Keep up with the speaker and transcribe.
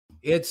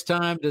It's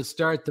time to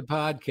start the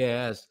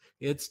podcast.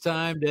 It's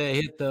time to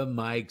hit the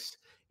mics.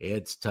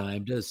 It's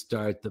time to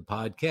start the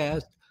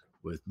podcast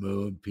with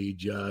Moon,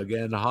 Pjugg,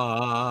 and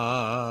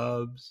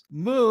Hobbs.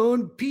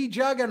 Moon,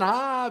 Pjugg, and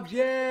Hobbs.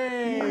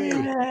 Yay!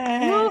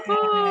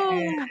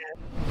 Woohoo!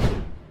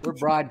 We're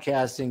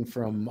broadcasting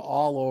from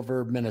all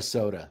over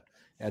Minnesota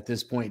at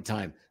this point in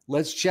time.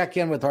 Let's check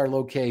in with our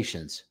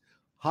locations.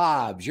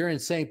 Hobbs, you're in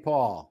St.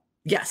 Paul.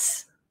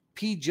 Yes.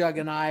 Pjugg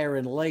and I are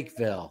in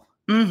Lakeville.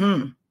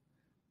 Mm-hmm.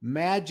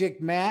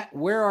 Magic Matt,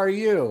 where are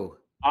you?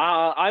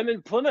 I'm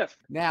in Plymouth.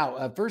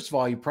 Now, first of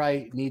all, you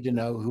probably need to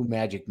know who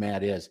Magic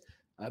Matt is.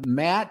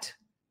 Matt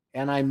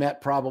and I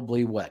met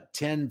probably,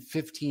 10,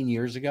 15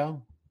 years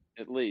ago?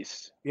 At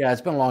least. Yeah,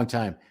 it's been a long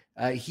time.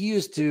 He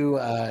used to,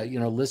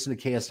 listen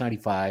to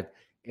KS95,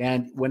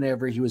 and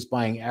whenever he was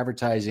buying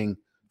advertising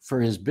for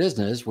his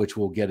business, which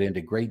we'll get into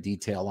great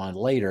detail on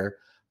later,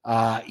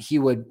 he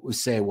would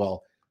say,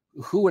 well,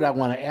 who would I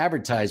want to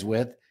advertise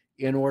with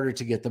in order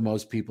to get the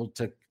most people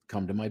to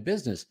come to my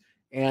business?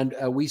 And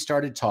we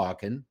started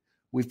talking.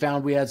 We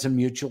found we had some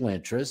mutual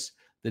interests.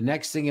 The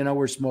next thing you know,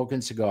 we're smoking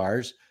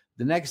cigars.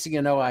 The next thing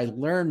you know, I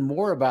learned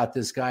more about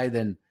this guy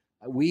than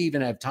we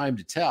even have time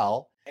to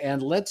tell.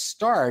 And let's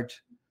start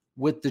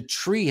with the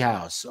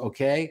treehouse,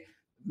 okay?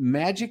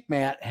 Magic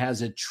Matt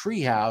has a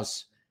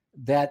treehouse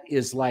that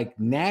is like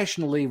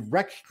nationally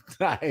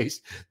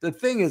recognized. The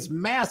thing is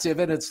massive,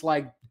 and it's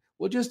like,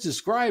 well, just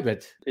describe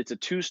it. It's a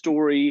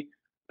 2-story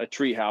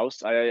tree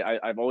house.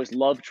 I've always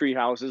loved tree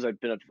houses.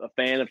 I've been a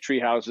fan of tree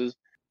houses.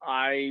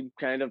 I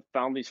kind of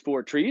found these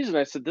 4 trees and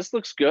I said, this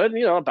looks good,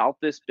 about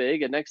this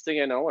big. And next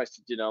thing I know, I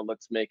said,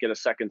 let's make it a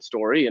 2nd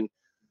story.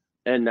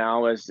 And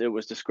now, as it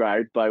was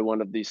described by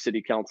one of these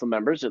city council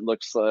members, it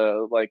looks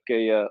like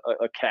a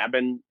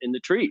cabin in the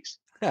trees.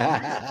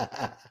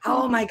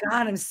 Oh my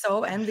God, I'm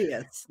so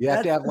envious. You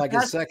have to have like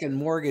a second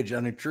mortgage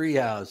on a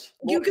treehouse.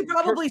 You could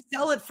probably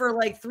sell it for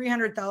like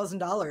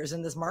 $300,000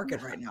 in this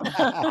market right now.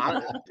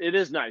 It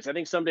is nice. I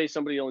think someday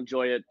somebody will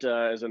enjoy it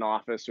as an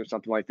office or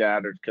something like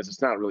that, or because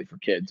it's not really for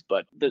kids.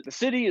 But the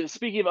city,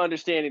 speaking of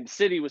understanding, the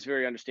city was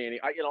very understanding.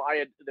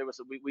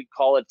 We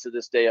call it to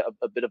this day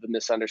a bit of a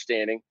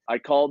misunderstanding. I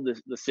called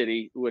the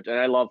city, and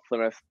I love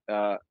Plymouth,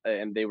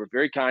 and they were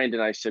very kind.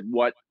 And I said,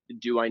 what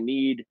do I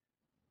need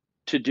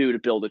to do to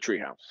build a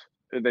treehouse?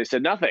 And they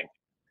said nothing.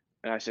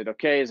 And I said,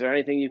 okay, is there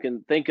anything you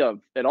can think of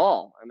at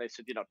all? And they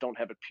said, don't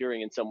have it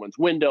peering in someone's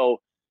window,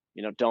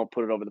 don't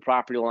put it over the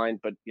property line,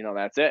 but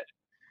that's it.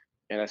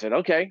 And I said,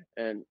 okay.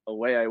 And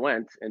away I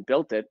went and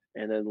built it.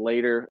 And then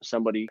later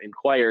somebody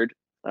inquired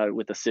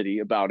with the city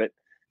about it.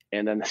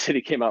 And then the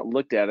city came out and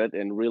looked at it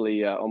and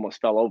really almost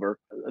fell over.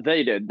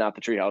 They did, not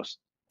the treehouse.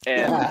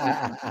 And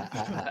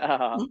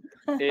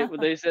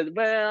they said,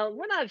 well,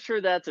 we're not sure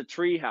that's a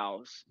tree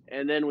house.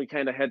 And then we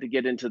kind of had to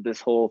get into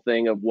this whole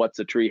thing of what's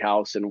a tree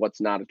house and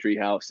what's not a tree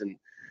house.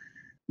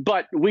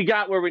 But we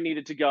got where we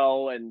needed to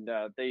go. And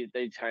they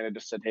kind of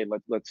just said, hey,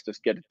 let's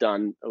just get it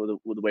done with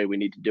the way we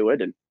need to do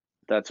it. And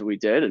that's what we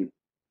did.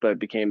 But it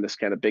became this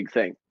kind of big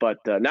thing. But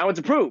now it's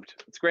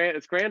approved. It's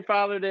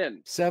grandfathered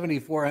in.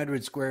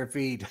 7,400 square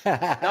feet.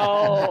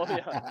 Oh,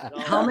 yeah.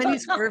 No. How many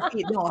square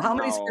feet? No, how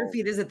many square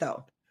feet is it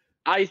though?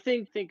 I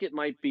think it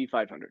might be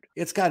 500.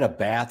 It's got a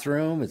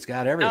bathroom. It's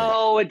got everything.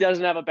 No, it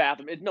doesn't have a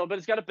bathroom. But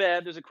it's got a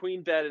bed. There's a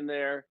queen bed in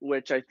there,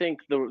 which I think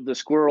the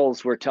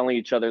squirrels were telling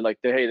each other, like,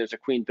 hey, there's a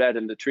queen bed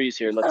in the trees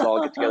here. Let's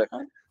all get together.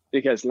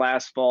 Because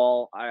last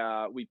fall,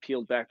 we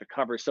peeled back the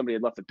cover. Somebody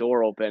had left the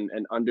door open,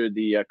 and under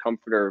the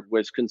comforter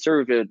was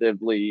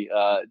conservatively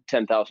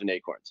 10,000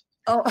 acorns.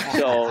 Oh,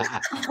 so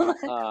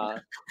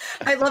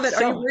I love it.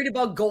 Are you worried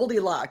about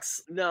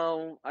Goldilocks?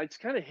 No, it's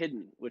kind of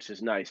hidden, which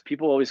is nice.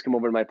 People always come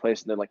over to my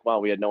place and they're like, wow,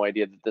 we had no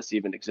idea that this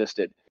even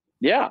existed.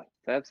 Yeah,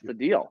 that's the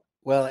deal.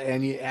 Well,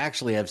 and you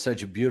actually have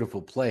such a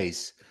beautiful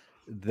place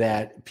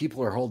that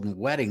people are holding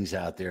weddings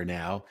out there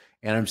now.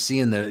 And I'm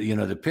seeing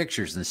the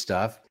pictures and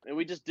stuff. And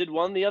we just did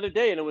one the other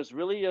day, and it was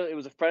really, it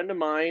was a friend of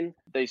mine.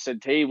 They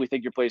said, hey, we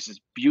think your place is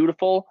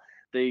beautiful.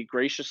 They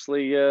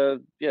graciously,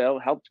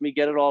 helped me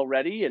get it all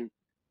ready. And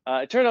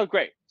it turned out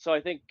great. So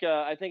I think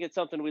it's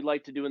something we'd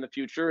like to do in the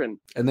future. And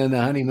then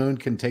the honeymoon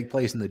can take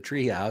place in the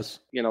treehouse.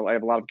 I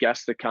have a lot of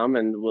guests that come,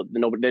 and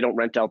they don't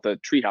rent out the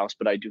treehouse,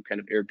 but I do kind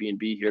of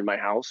Airbnb here in my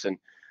house, and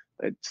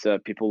it's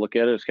people look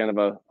at it as kind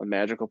of a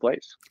magical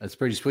place. That's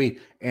pretty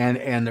sweet.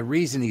 And the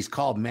reason he's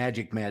called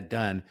Magic Matt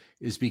Dunn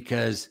is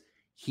because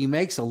he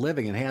makes a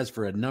living and has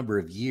for a number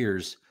of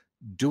years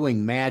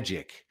doing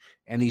magic,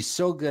 and he's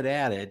so good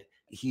at it.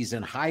 He's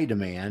in high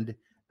demand,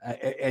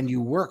 and you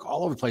work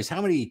all over the place.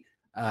 How many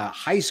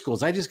high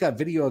schools? I just got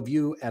video of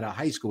you at a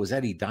high school. Was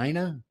that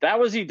Edina? That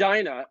was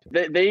Edina.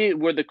 They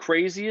were the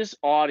craziest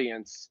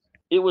audience.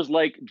 It was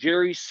like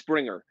Jerry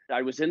Springer.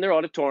 I was in their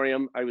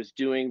auditorium.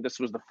 This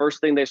was the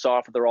first thing they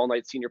saw for their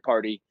all-night senior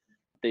party.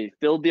 They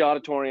filled the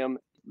auditorium.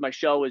 My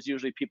show is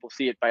usually people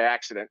see it by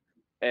accident.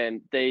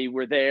 And they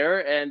were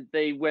there and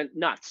they went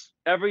nuts.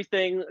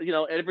 Everything,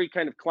 every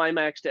kind of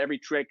climax to every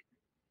trick,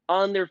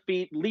 on their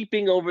feet,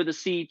 leaping over the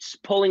seats,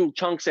 pulling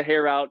chunks of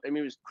hair out. I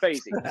mean, it was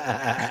crazy.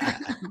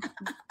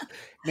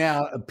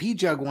 Now,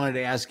 Pjugg wanted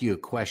to ask you a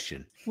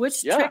question.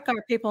 Which trick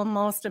are people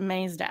most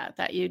amazed at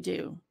that you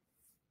do?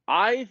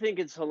 I think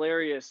it's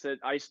hilarious that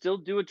I still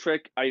do a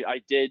trick. I've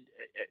done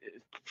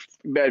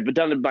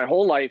it my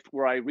whole life,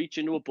 where I reach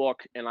into a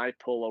book and I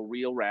pull a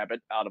real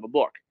rabbit out of a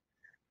book.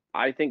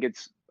 I think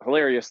it's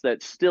hilarious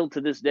that still to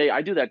this day,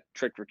 I do that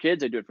trick for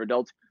kids. I do it for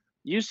adults.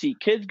 You see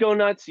kids go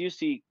nuts. You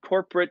see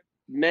corporate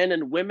men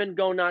and women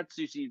go nuts.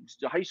 You see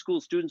high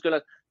school students go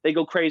nuts. They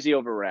go crazy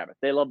over a rabbit.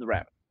 They love the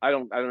rabbit. I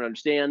don't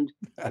understand.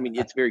 I mean,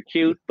 it's very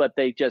cute, but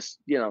they just,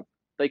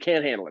 they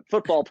can't handle it.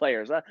 Football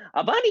players,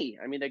 a bunny.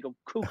 I mean, they go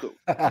cuckoo.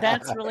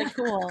 That's really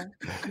cool.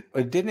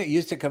 But didn't it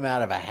used to come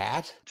out of a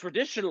hat?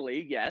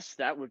 Traditionally, yes,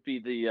 that would be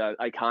the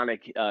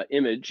iconic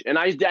image. And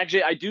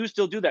I do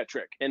still do that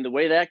trick. And the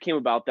way that came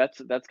about, that's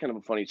kind of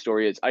a funny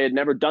story. Is I had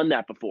never done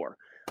that before,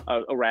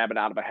 a rabbit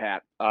out of a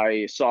hat.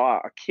 I saw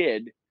a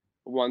kid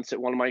once at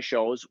one of my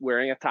shows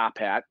wearing a top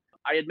hat.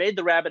 I had made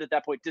the rabbit at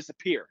that point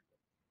disappear,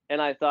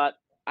 and I thought,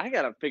 I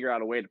got to figure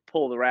out a way to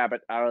pull the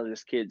rabbit out of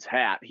this kid's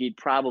hat. He'd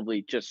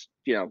probably just,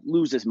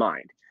 lose his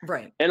mind.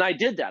 Right. And I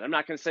did that. I'm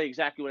not going to say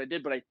exactly what I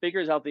did, but I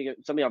figured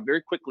something out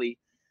very quickly.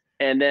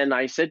 And then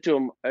I said to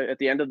him at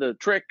the end of the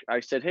trick, I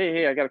said,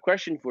 hey, I got a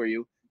question for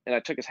you. And I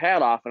took his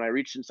hat off and I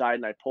reached inside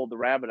and I pulled the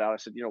rabbit out. I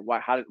said,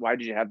 why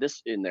did you have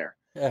this in there?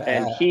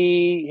 And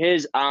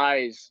his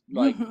eyes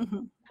like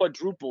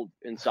quadrupled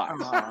in size.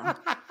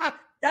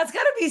 That's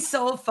got to be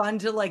so fun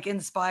to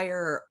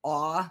inspire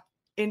awe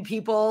in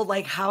people.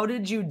 Like, how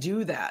did you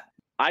do that?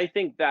 I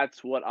think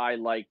that's what I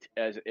liked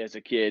as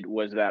a kid,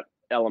 was that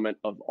element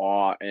of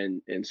awe.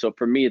 And so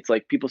for me, it's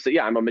like people say,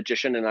 yeah, I'm a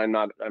magician, and I'm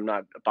not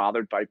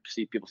bothered by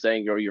people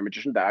saying, oh, you're a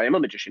magician. That I am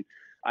a magician.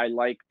 I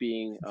like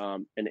being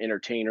an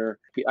entertainer.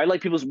 I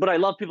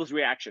love people's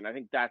reaction. I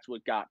think that's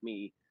what got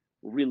me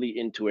really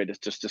into it, is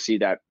just to see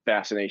that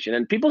fascination.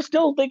 And people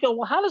still think, oh,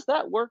 well, how does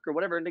that work or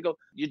whatever? And they go,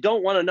 you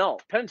don't want to know.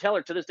 Penn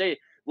Teller to this day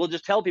will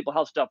just tell people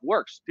how stuff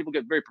works. People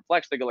get very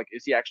perplexed. They go like,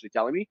 is he actually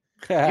telling me?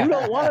 You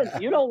don't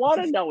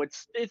want to know.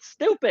 It's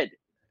stupid.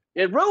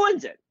 It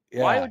ruins it.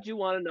 Yeah. Why would you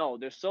want to know?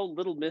 There's so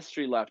little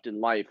mystery left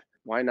in life.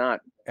 Why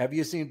not? Have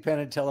you seen Penn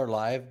and Teller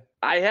live?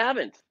 I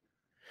haven't.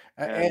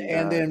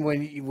 And then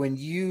when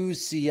you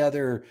see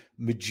other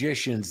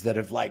magicians that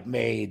have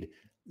made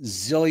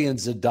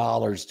zillions of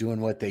dollars doing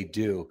what they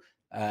do,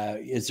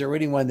 is there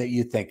anyone that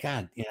you think,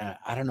 God,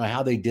 I don't know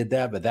how they did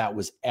that, but that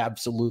was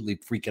absolutely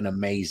freaking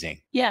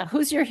amazing? Yeah.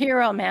 Who's your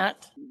hero,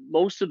 Matt?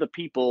 Most of the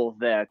people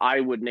that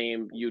I would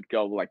name, you'd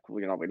go like,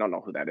 we don't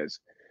know who that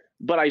is.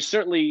 But I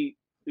certainly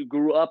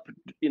grew up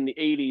in the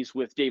 80s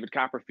with David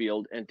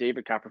Copperfield, and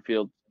David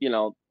Copperfield,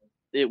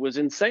 it was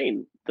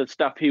insane, the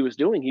stuff he was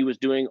doing. He was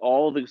doing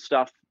all the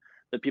stuff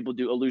that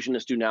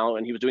illusionists do now,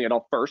 and he was doing it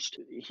all first.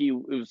 It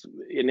was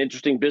an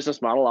interesting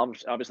business model.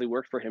 Obviously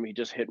worked for him. He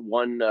just hit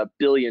 $1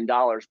 billion,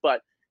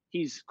 but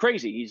he's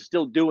crazy. He's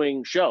still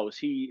doing shows.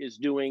 He is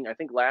doing, I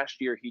think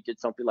last year he did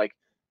something like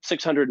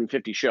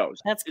 650 shows.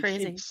 That's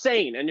crazy. It's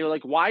insane. And you're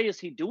like, why is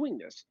he doing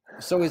this?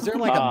 So is there a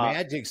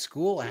magic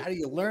school? How do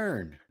you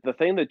learn? The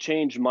thing that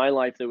changed my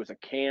life, there was a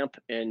camp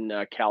in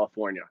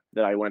California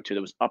that I went to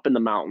that was up in the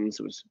mountains.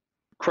 It was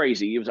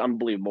crazy. It was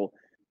unbelievable.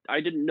 I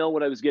didn't know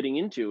what I was getting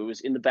into. It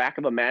was in the back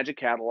of a magic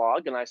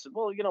catalog. And I said,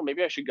 well,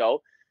 maybe I should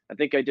go. I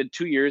think I did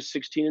 2 years,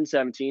 16 and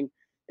 17.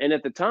 And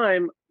at the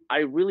time, I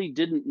really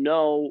didn't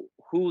know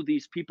who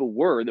these people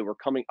were that were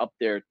coming up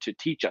there to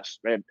teach us.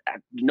 I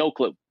had no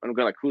clue. I'm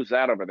going like, who's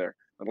that over there?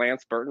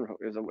 Lance Burton?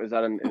 Is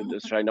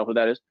that should I know who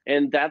that is?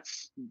 And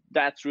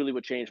that's really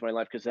what changed my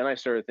life, because then I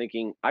started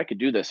thinking I could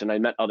do this. And I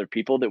met other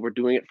people that were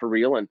doing it for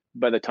real. And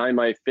by the time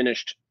I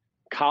finished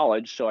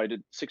college, so I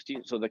did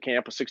 16, so the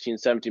camp was 16,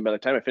 17. By the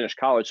time I finished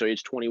college, so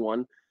age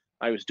 21,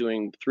 I was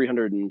doing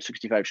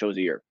 365 shows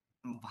a year.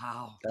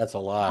 Wow. That's a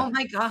lot. Oh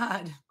my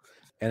God.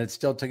 And it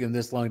still took him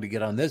this long to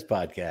get on this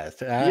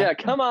podcast. Yeah,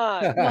 come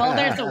on. Well,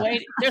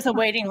 there's a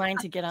waiting line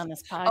to get on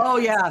this podcast. Oh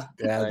yeah.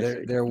 Yeah,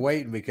 they're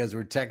waiting because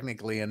we're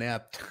technically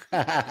inept.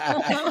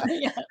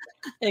 Yeah,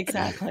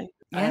 exactly.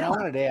 And I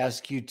wanted to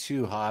ask you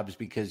too, Hobbs,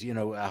 because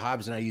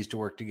Hobbs and I used to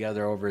work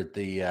together over at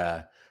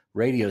the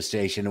radio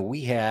station, and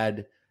we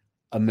had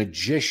a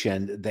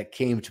magician that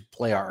came to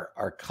play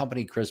our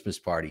company Christmas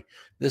party.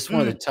 This is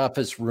one of the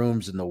toughest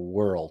rooms in the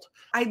world.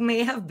 I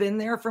may have been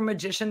there for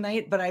magician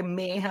night, but I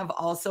may have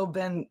also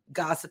been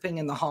gossiping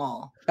in the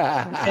hall.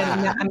 And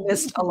I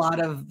missed a lot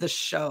of the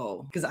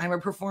show because I'm a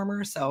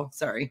performer. So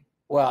sorry.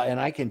 Well, and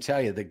I can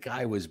tell you the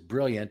guy was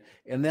brilliant.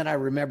 And then I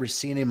remember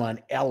seeing him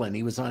on Ellen.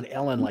 He was on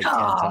Ellen like 10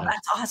 times.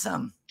 That's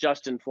awesome.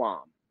 Justin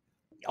Flom.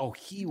 Oh,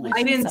 he was.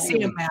 I didn't see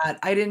him, Matt.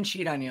 I didn't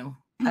cheat on you.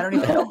 I don't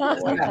even know.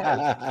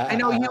 I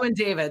know you and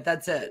David.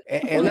 That's it.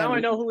 And now I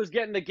know who was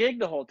getting the gig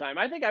the whole time.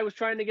 I think I was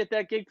trying to get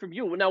that gig from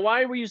you. Now,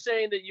 why were you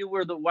saying that you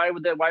were why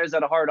is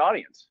that a hard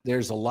audience?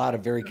 There's a lot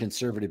of very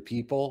conservative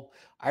people.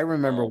 I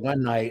remember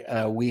one night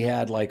we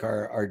had like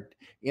our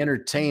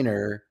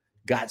entertainer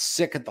got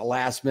sick at the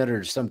last minute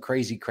or some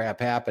crazy crap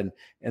happened,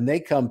 and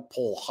they come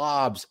pull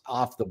Hobbs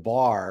off the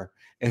bar,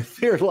 and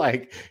they're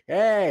like,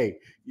 hey,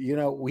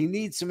 we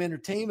need some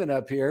entertainment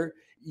up here.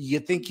 you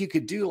think you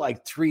could do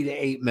like 3 to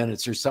 8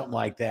 minutes or something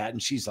like that.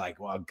 And she's like,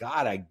 well,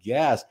 God, I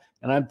guess.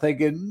 And I'm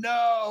thinking,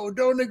 no,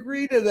 don't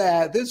agree to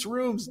that. This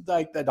room's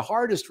like the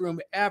hardest room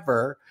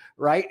ever,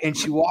 right? And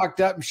she walked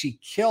up and she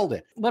killed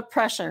it. What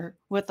pressure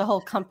with the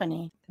whole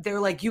company. They're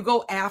like, you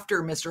go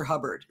after Mr.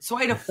 Hubbard. So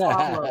I had to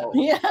follow.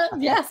 Yeah,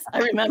 yes, I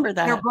remember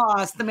that. Your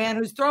boss, the man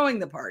who's throwing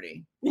the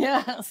party.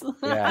 Yes.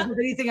 Yeah. If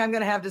anything I'm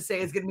going to have to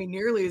say is going to be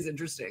nearly as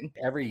interesting.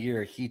 Every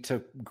year he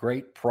took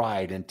great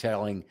pride in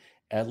telling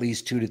at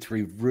least 2 to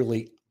 3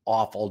 really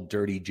awful,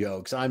 dirty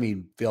jokes. I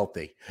mean,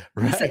 filthy,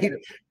 right?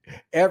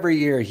 Every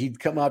year he'd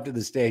come up to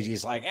the stage.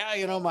 He's like, yeah,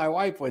 you know, my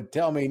wife would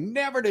tell me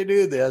never to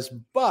do this,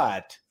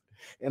 but,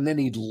 and then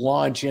he'd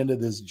launch into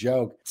this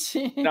joke.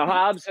 Now,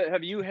 Hobbs,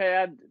 have you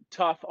had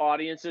tough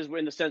audiences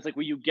in the sense like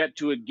when you get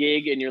to a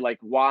gig and you're like,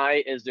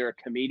 why is there a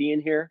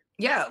comedian here?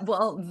 Yeah,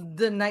 well,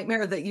 the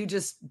nightmare that you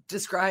just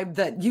described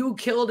that you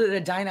killed at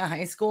Edina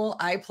High School,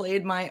 I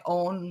played my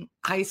own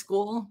high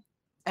school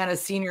and a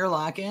senior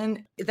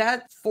lock-in.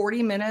 That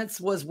 40 minutes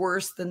was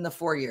worse than the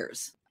 4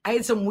 years. I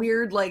had some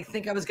weird, like,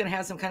 think I was going to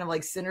have some kind of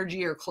like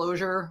synergy or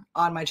closure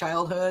on my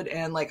childhood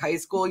and like high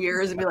school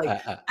years and be like,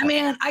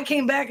 man, I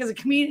came back as a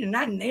comedian and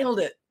I nailed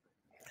it.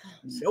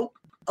 Nope.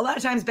 A lot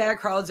of times bad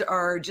crowds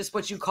are just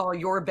what you call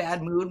your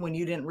bad mood when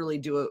you didn't really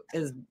do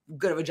as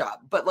good of a job.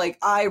 But like,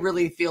 I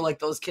really feel like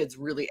those kids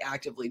really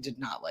actively did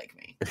not like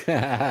me.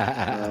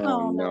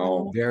 Oh,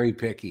 no. Very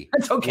picky.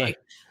 That's okay.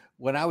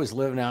 When I was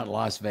living out in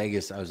Las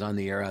Vegas, I was on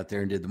the air out there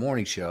and did the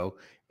morning show.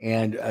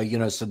 And, you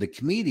know, so the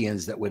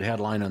comedians that would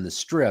headline on the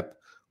Strip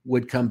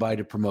would come by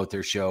to promote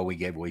their show. We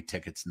gave away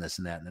tickets and this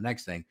and that. And the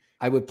next thing,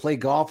 I would play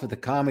golf with the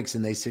comics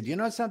and they said, you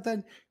know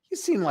something? You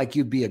seem like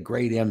you'd be a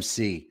great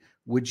MC.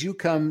 Would you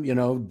come, you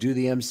know, do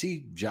the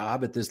MC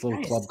job at this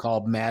little club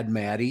called Mad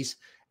Maddie's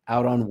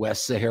out on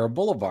West Sahara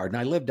Boulevard?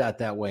 And I lived out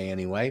that way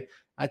anyway.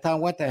 I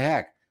thought, what the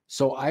heck?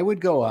 So I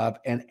would go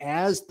up, and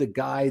as the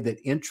guy that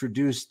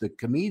introduced the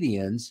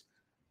comedians,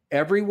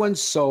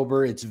 everyone's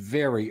sober. It's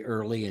very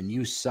early and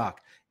you suck.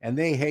 And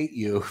they hate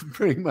you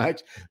pretty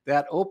much.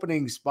 That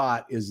opening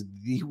spot is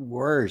the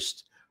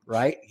worst,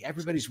 right?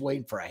 Everybody's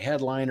waiting for a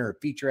headliner, a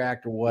feature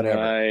act, or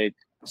whatever. Right.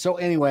 So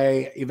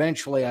anyway,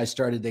 eventually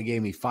they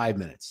gave me 5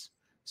 minutes.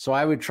 So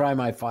I would try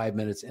my 5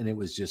 minutes and it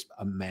was just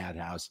a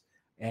madhouse.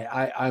 And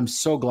I'm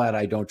so glad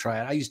I don't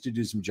try it. I used to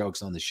do some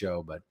jokes on the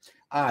show, but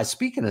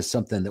speaking of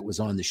something that was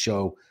on the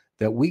show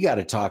that we got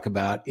to talk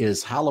about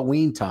is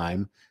Halloween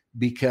time,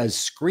 because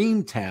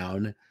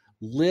Screamtown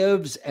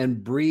lives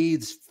and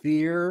breathes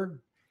fear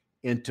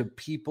into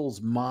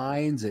people's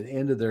minds and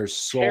into their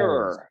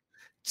souls.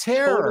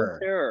 Terror. Total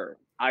terror.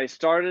 I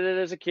started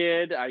it as a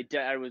kid. I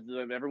was,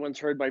 everyone's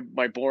heard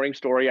my boring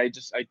story. I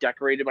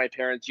decorated my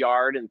parents'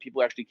 yard and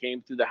people actually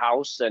came through the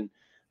house, and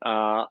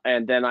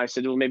then I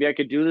said, well, maybe I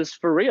could do this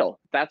for real.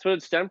 That's what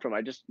it stemmed from.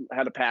 I just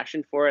had a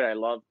passion for it. I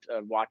loved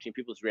watching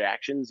people's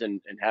reactions and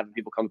having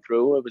people come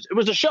through. It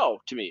was a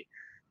show to me.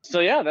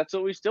 So yeah, that's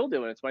what we still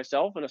do. And it's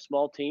myself and a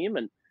small team,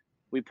 and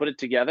we put it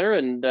together,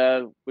 and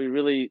we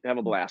really have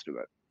a blast with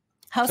it.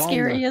 How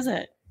scary is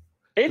it?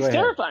 It's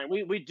terrifying.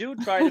 We do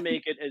try to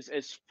make it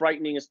as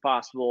frightening as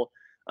possible.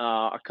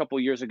 A couple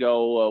of years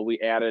ago, we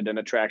added an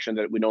attraction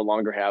that we no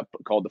longer have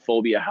called the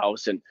Phobia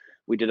House, and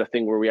we did a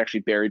thing where we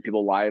actually buried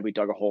people alive. We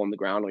dug a hole in the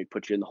ground and we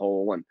put you in the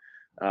hole, and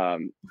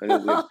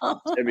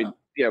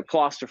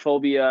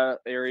claustrophobia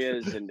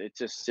areas, and if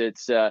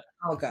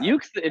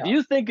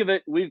you think of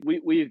it,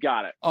 we've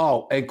got it.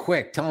 Oh, and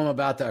quick, tell them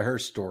about the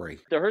hearse story.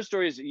 The hearse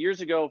story is years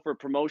ago for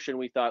promotion.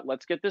 We thought,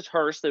 let's get this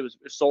hearse that was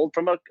sold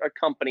from a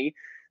company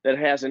that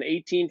has an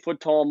 18-foot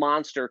tall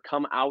monster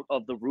come out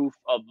of the roof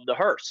of the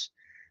hearse.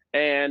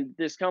 And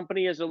this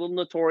company is a little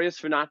notorious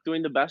for not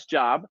doing the best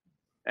job.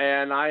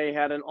 And I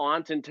had an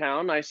aunt in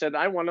town. I said,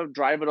 I want to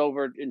drive it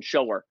over and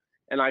show her.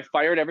 And I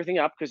fired everything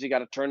up because you got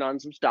to turn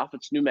on some stuff.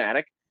 It's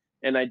pneumatic.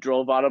 And I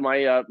drove out of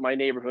my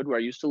neighborhood where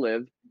I used to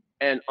live.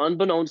 And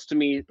unbeknownst to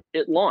me,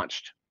 it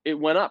launched. It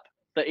went up.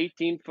 The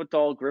 18-foot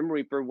tall Grim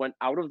Reaper went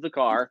out of the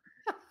car.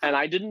 And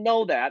I didn't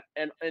know that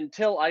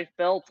until I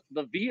felt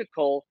the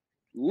vehicle,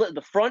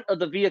 the front of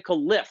the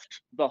vehicle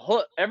lift. The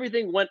hood,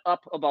 everything went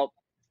up about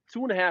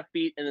 2.5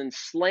 feet and then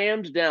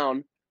slammed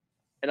down.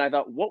 And I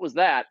thought, what was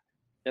that?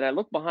 And I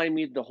looked behind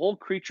me. The whole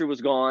creature was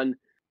gone.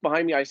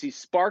 Behind me, I see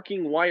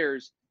sparking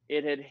wires.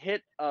 It had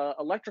hit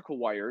electrical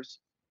wires,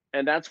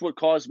 and that's what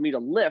caused me to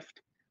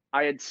lift.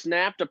 I had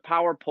snapped a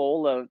power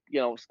pole.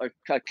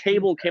 A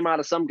cable came out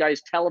of some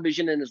guy's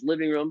television in his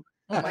living room.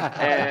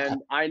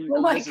 And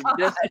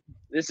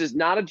this is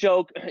not a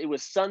joke. It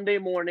was Sunday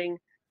morning,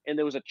 and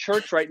there was a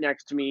church right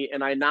next to me,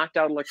 and I knocked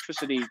out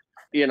electricity.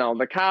 You know,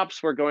 the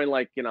cops were going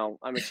like,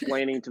 I'm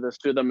explaining to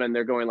them, and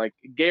they're going like,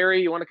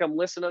 Gary, you want to come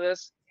listen to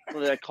this?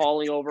 And they're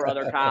calling over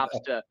other cops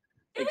to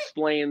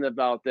explain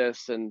about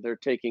this, and they're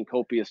taking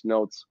copious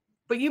notes.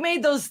 But you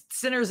made those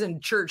sinners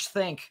in church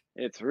think.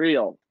 It's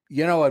real.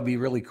 You know, it'd be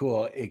really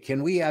cool.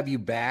 Can we have you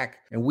back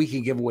and we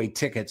can give away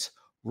tickets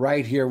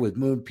right here with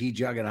Moon,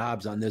 Pjugg and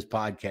Hobbs on this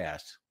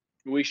podcast?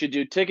 We should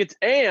do tickets.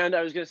 And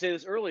I was going to say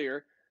this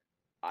earlier.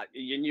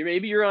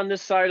 Maybe you're on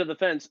this side of the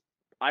fence.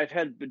 I've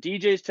had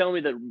DJs tell me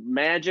that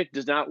magic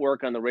does not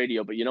work on the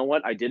radio, but you know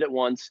what? I did it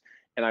once,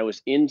 and I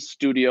was in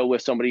studio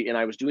with somebody, and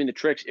I was doing the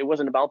tricks. It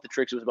wasn't about the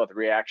tricks; it was about the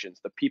reactions.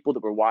 The people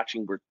that were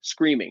watching were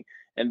screaming,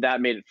 and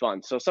that made it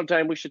fun. So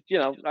sometime we should,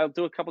 I'll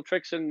do a couple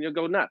tricks, and you'll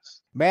go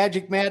nuts.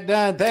 Magic Matt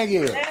Dunn, thank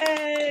you.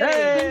 Hey,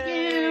 Thank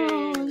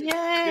you. Yay.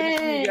 Good to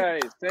see you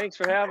guys. Thanks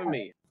for having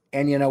me.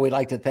 And, we'd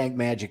like to thank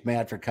Magic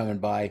Matt for coming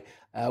by.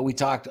 We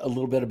talked a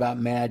little bit about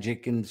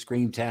magic and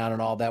Screamtown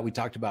and all that. We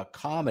talked about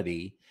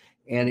comedy.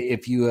 And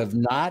if you have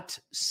not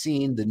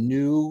seen the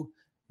new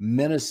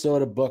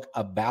Minnesota book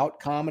about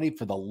comedy,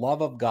 for the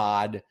love of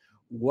God,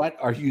 what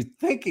are you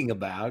thinking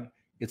about?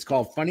 It's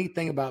called Funny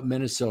Thing About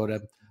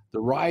Minnesota,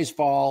 The Rise,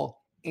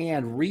 Fall,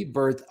 and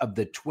Rebirth of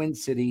the Twin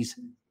Cities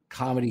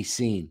Comedy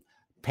Scene.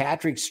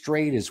 Patrick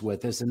Strait is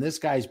with us, and this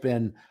guy's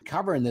been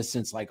covering this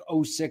since like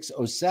 06,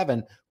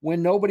 07,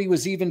 when nobody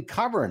was even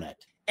covering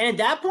it. And at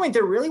that point,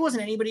 there really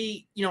wasn't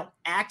anybody,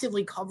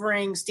 actively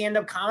covering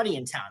stand-up comedy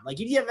in town. Like,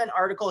 you'd have an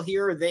article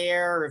here or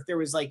there, or if there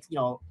was like,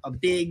 a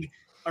big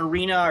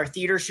arena or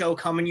theater show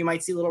coming, you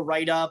might see a little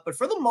write-up. But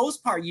for the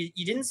most part,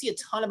 you didn't see a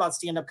ton about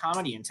stand-up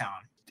comedy in town.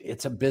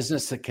 It's a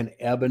business that can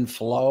ebb and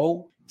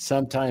flow,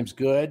 sometimes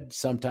good,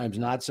 sometimes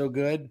not so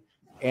good.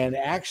 And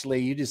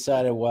actually, you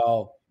decided,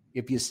 well,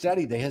 if you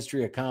study the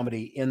history of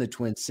comedy in the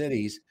Twin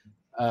Cities,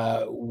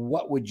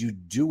 what would you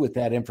do with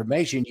that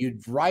information?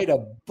 You'd write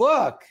a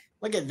book.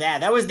 Look at that.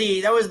 That was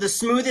the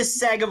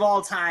smoothest seg of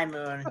all time,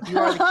 Moon. You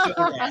are the king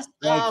of this.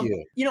 Thank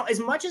you.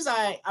 As much as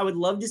I would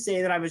love to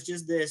say that I was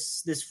just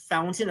this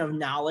fountain of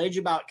knowledge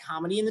about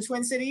comedy in the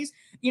Twin Cities,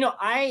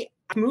 I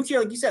moved here,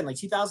 like you said, in like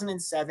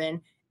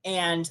 2007.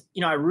 And,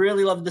 I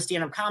really loved the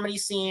stand-up comedy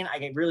scene.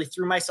 I really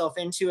threw myself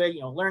into it,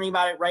 learning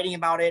about it, writing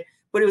about it.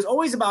 But it was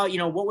always about,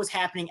 what was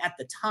happening at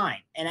the time.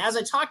 And as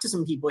I talked to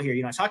some people here,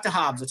 I talked to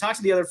Hobbs, I talked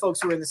to the other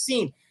folks who were in the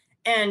scene,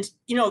 and,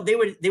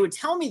 they would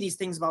tell me these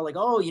things about like,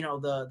 oh,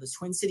 the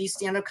Twin Cities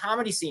stand-up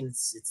comedy scene,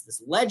 it's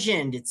this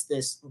legend, it's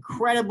this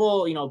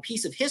incredible,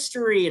 piece of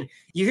history. And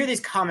you hear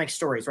these comic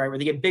stories, right, where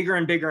they get bigger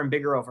and bigger and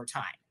bigger over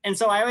time. And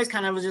so I always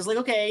kind of was just like,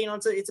 okay,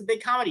 it's a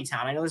big comedy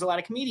town. I know there's a lot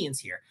of comedians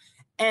here.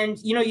 And,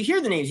 you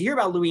hear the names, you hear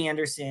about Louis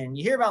Anderson,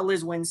 you hear about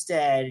Liz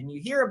Winstead, and you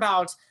hear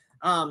about,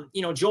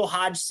 Joel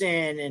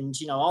Hodgson and,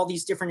 all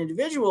these different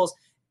individuals.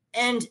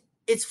 And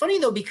it's funny,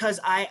 though, because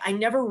I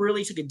never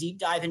really took a deep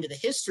dive into the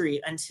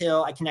history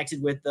until I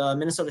connected with the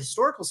Minnesota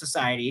Historical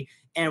Society.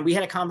 And we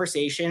had a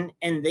conversation,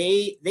 and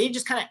they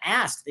just kind of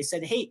asked, they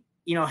said, hey,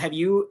 have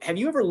you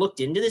ever looked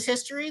into this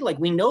history? Like,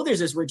 we know there's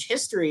this rich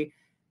history,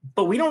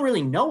 but we don't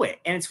really know it.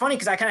 And it's funny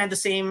because I kind of had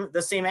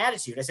the same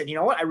attitude. I said, you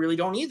know what? I really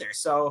don't either.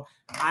 So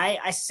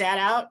I sat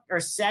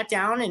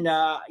down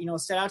and,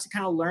 set out to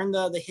kind of learn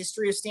the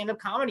history of stand-up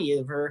comedy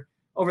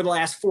over the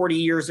last 40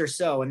 years or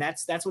so. And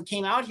that's what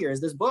came out here is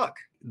this book.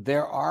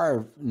 There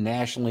are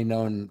nationally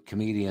known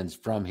comedians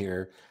from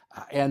here,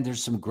 and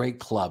there's some great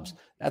clubs.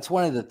 That's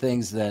one of the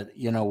things that,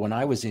 when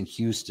I was in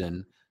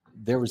Houston,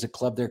 there was a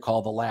club there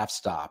called the Laugh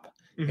Stop,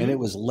 and it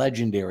was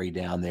legendary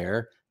down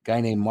there. Guy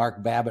named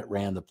Mark Babbitt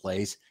ran the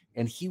place,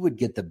 and he would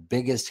get the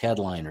biggest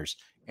headliners.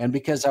 And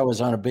because I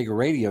was on a bigger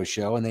radio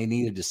show and they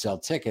needed to sell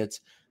tickets,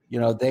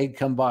 they'd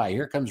come by.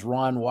 Here comes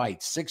Ron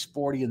White,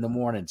 6:40 in the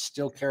morning,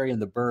 still carrying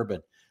the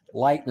bourbon,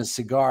 lighting a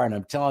cigar. And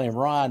I'm telling him,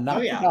 Ron,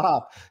 knock it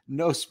off.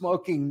 No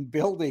smoking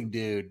building,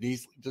 dude. And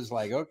he's just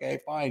like, okay,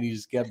 fine. He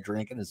just kept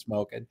drinking and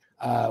smoking.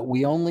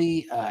 We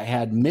only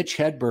had Mitch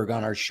Hedberg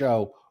on our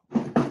show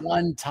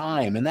one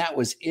time, and that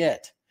was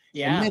it.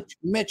 Yeah. And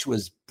Mitch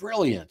was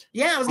brilliant.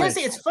 Yeah, I was gonna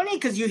say, it's funny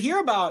because you hear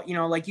about,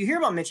 you hear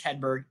about Mitch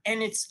Hedberg,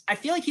 and I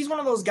feel like he's one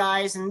of those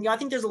guys, and I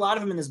think there's a lot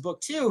of them in this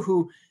book too,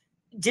 who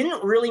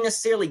didn't really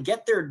necessarily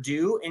get their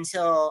due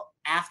until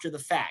after the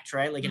fact,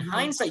 right? Like in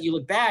hindsight, you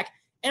look back,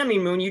 and I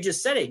mean, Moon, you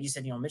just said it. You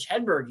said, Mitch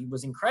Hedberg, he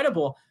was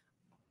incredible.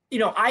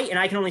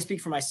 I can only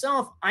speak for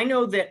myself. I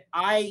know that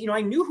I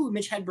knew who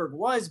Mitch Hedberg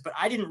was, but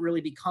I didn't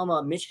really become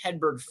a Mitch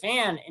Hedberg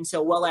fan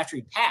until well after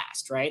he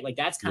passed, right? Like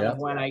that's kind of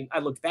when I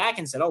looked back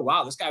and said, oh,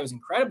 wow, this guy was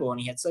incredible.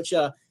 And he had such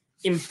a,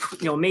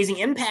 amazing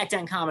impact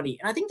on comedy.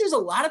 And I think there's a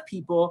lot of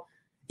people,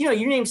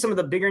 you name some of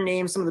the bigger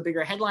names, some of the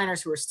bigger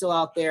headliners who are still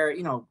out there,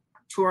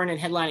 touring and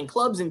headlining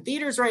clubs and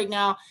theaters right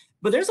now.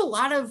 But there's a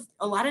lot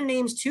of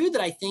names too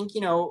that I think,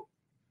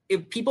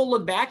 if people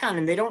look back on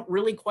and they don't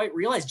really quite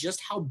realize just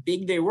how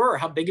big they were,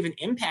 how big of an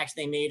impact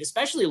they made,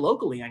 especially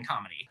locally on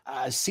comedy.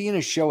 Seeing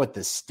a show at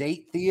the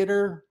State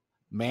Theater,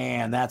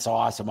 man, that's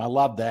awesome. I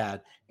love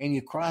that. And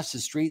you cross the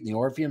street and the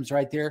Orpheum's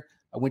right there.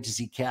 I went to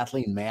see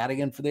Kathleen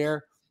Madigan for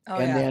there.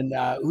 Then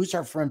who's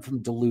our friend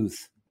from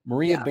Duluth?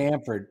 Maria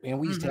Bamford. And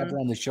we used to have her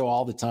on the show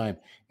all the time.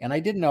 And I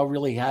didn't know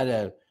really how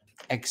to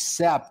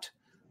accept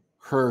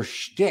her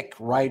shtick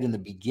right in the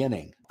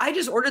beginning. I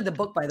just ordered the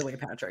book, by the way,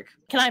 Patrick.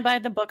 Can I buy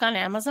the book on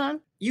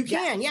Amazon? You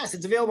can, yes.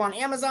 It's available on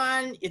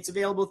Amazon. It's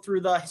available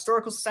through the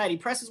Historical Society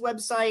Press's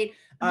website.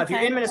 If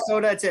you're in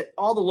Minnesota, it's at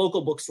all the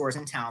local bookstores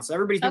in town. So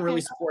everybody's been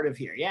really supportive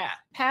here. Yeah.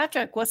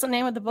 Patrick, what's the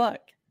name of the book?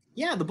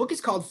 Yeah, the book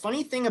is called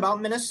Funny Thing About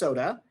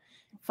Minnesota.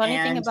 Funny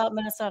thing And- about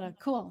Minnesota.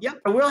 Cool.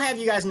 Yep. I will have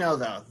you guys know,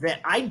 though, that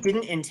I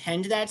didn't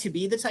intend that to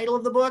be the title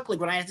of the book. Like,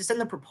 when I had to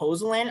send the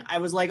proposal in, I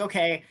was like,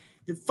 okay,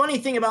 the funny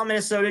thing about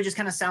Minnesota just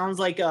kind of sounds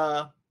like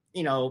a,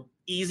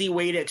 easy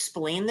way to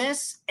explain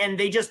this. And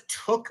they just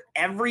took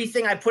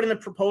everything I put in the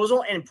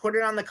proposal and put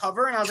it on the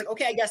cover. And I was like,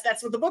 okay, I guess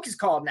that's what the book is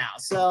called now.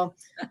 So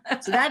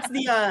that's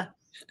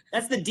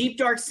the deep,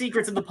 dark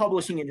secrets of the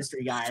publishing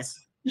industry, guys.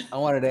 I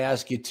wanted to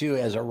ask you too,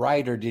 as a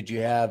writer, did you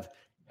have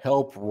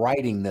help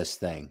writing this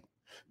thing?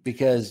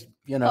 Because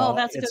that's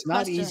a it's good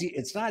not question. easy.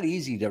 It's not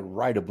easy to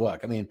write a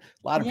book. I mean,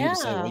 a lot of people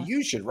say, "Well, Yeah.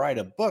 you should write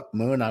a book,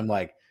 Moon." I'm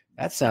like,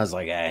 that sounds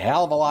like a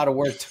hell of a lot of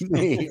work to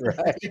me,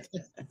 right?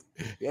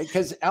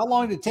 Because how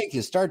long did it take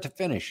you, start to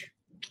finish?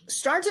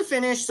 Start to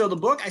finish. So the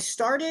book, I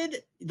started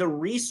the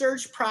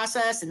research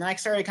process, and then I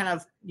started kind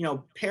of,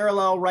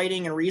 parallel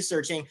writing and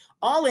researching.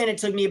 All in, it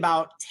took me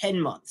about 10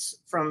 months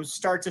from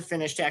start to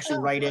finish to actually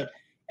write it.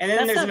 And then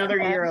That's there's not another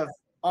bad. year of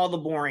all the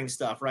boring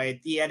stuff,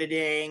 right? The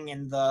editing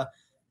and the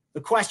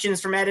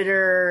questions from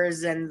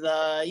editors and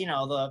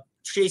the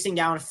chasing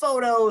down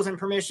photos and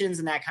permissions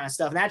and that kind of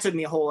stuff. And that took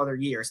me a whole other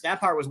year. So that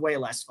part was way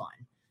less fun.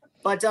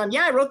 But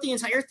I wrote the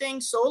entire thing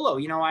solo.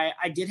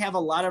 I did have a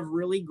lot of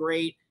really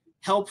great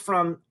help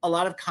from a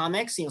lot of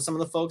comics, some of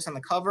the folks on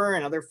the cover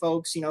and other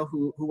folks,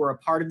 who were a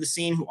part of the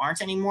scene who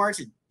aren't anymore,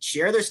 to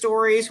share their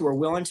stories, who are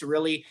willing to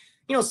really,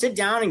 sit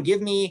down and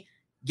give me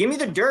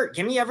the dirt,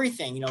 give me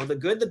everything, the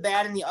good, the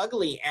bad, and the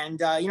ugly.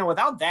 And,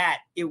 without that,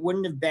 it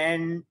wouldn't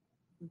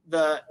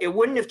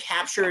have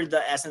captured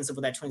the essence of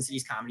what that Twin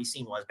Cities comedy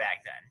scene was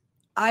back then.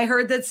 I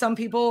heard that some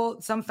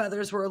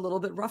feathers were a little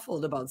bit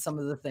ruffled about some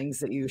of the things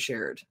that you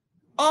shared.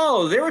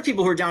 Oh, there were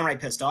people who were downright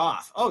pissed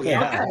off. Oh,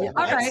 yeah. Okay. All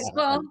right.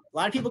 Well, a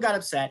lot of people got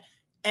upset.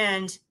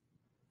 And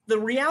the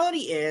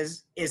reality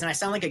is, and I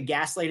sound like a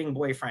gaslighting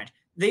boyfriend,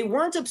 they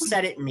weren't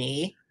upset at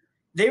me.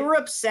 They were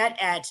upset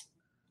at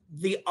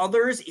the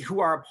others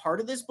who are a part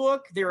of this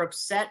book. They're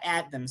upset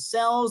at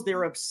themselves.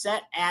 They're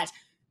upset at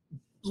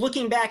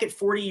looking back at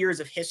 40 years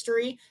of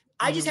history.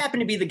 I just happen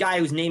to be the guy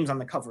whose name's on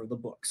the cover of the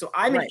book. So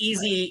I'm an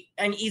easy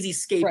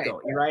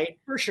scapegoat, right?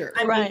 For sure. I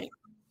mean, Right.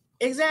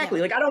 exactly.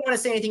 Yeah. Like, I don't want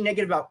to say anything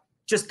negative about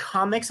just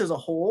comics as a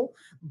whole,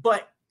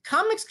 but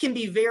comics can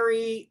be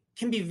very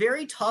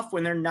tough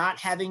when they're not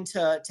having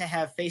to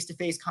have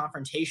face-to-face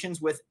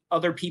confrontations with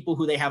other people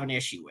who they have an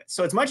issue with.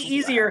 So it's much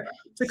easier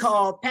to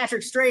call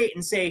Patrick straight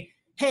and say,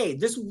 hey,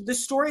 this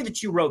story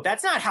that you wrote,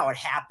 that's not how it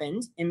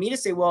happened. And me to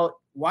say, well,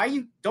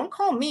 don't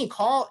call me,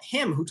 call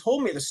him who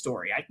told me the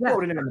story. I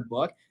quoted him in the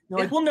book. And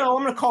they're like, well, no,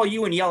 I'm going to call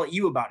you and yell at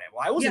you about it.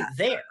 Well, I wasn't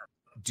there.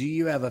 Do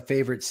you have a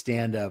favorite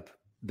stand-up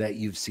that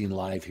you've seen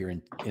live here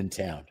in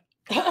town?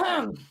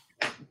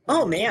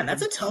 Oh, man,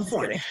 that's a tough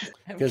one.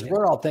 Because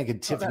we're all thinking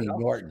Tiffany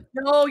Norton.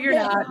 No, you're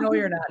not. No,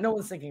 you're not. No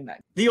one's thinking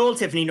that. The old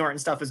Tiffany Norton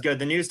stuff is good.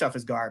 The new stuff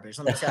is garbage.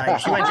 Let me tell you.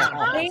 She went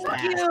down. Thank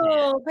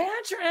you,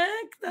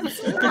 Patrick.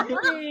 That's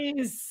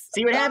nice.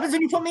 See what happens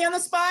when you put me on the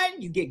spot?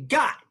 You get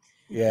got.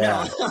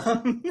 Yeah.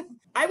 No.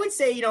 I would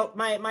say,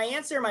 my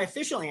answer, my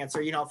official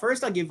answer,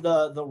 first I'll give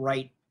the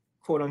right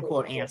quote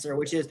unquote answer,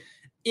 which is,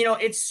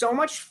 it's so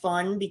much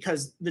fun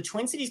because the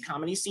Twin Cities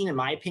comedy scene, in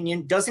my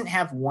opinion, doesn't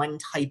have one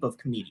type of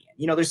comedian.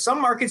 There's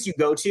some markets you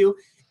go to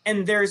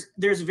and there's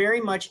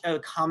very much a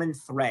common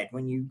thread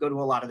when you go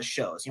to a lot of the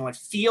shows. It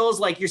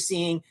feels like you're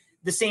seeing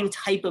the same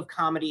type of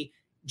comedy,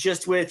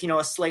 just with,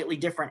 a slightly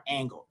different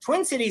angle.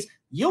 Twin Cities,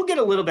 you'll get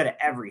a little bit of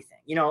everything.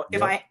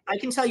 If I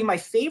can tell you, my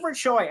favorite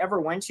show I ever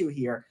went to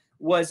here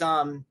was,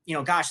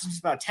 this was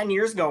about 10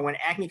 years ago when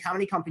Acme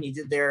Comedy Company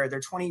did their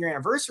 20-year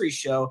anniversary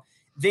show.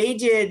 They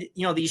did,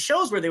 these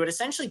shows where they would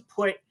essentially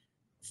put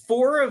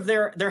 4 of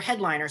their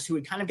headliners who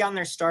had kind of gotten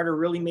their start or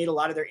really made a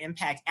lot of their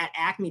impact at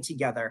Acme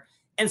together.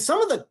 And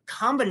some of the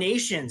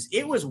combinations,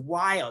 it was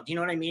wild. You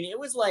know what I mean? It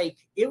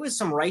was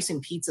some rice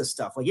and pizza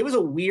stuff. Like, it was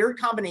a weird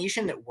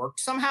combination that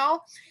worked somehow.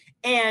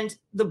 And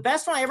the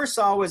best one I ever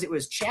saw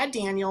was Chad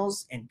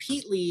Daniels and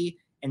Pete Lee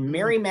and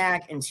Mary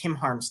Mack and Tim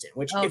Harmston,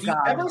 which if you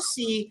ever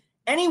see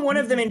any one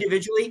of them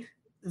individually,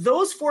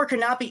 those 4 could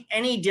not be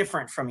any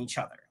different from each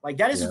other. Like,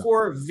 that is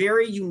 4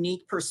 very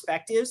unique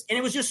perspectives. And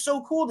it was just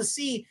so cool to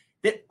see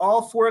that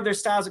all 4 of their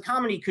styles of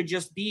comedy could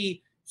just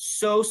be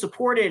so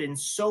supported and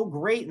so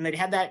great. And they'd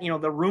had that,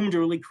 the room to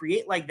really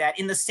create like that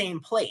in the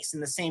same place, in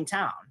the same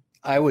town.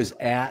 I was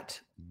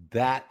at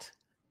that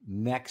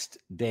next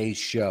day's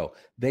show.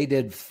 They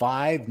did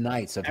 5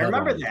 nights of I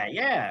remember headlining. that.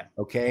 Yeah.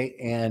 Okay.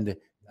 And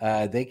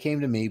they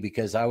came to me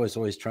because I was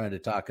always trying to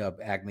talk up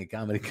Acme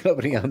Comedy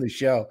Company on the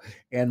show.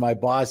 And my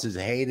bosses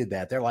hated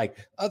that. They're like,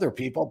 other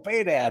people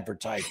pay to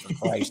advertise, for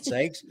Christ's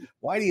sakes.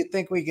 Why do you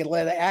think we can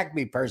let an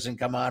Acme person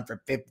come on for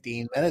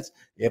 15 minutes?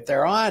 If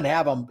they're on,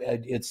 have them.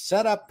 It's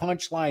set up,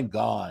 punchline,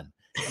 gone.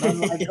 And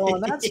I'm like,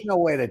 that's no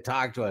way to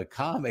talk to a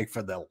comic,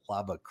 for the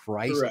love of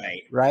Christ.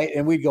 Right.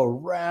 And we'd go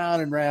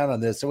round and round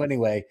on this. So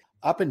anyway,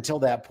 up until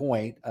that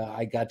point,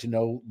 I got to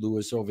know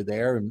Lewis over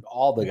there and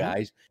all the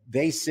guys.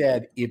 They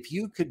said, if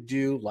you could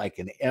do like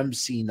an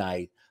MC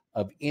night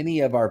of any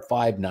of our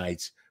 5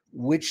 nights,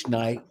 which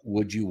night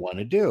would you want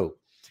to do?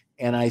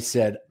 And I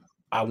said,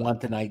 I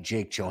want the night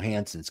Jake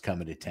Johansson's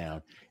coming to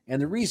town.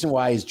 And the reason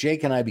why is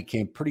Jake and I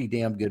became pretty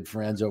damn good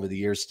friends over the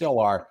years, still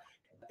are.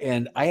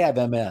 And I have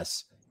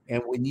MS.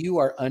 And when you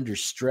are under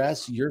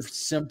stress, your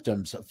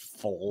symptoms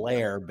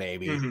flare,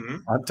 baby. Mm-hmm.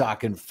 I'm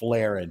talking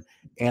flaring.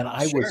 And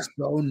I Sure. was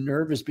so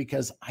nervous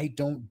because I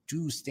don't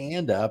do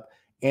stand-up.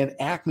 And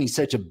Acme's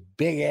such a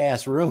big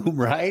ass room,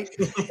 right?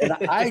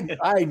 And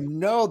I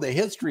know the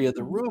history of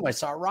the room. I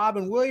saw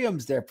Robin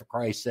Williams there, for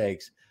Christ's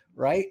sakes,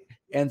 right?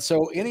 And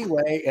so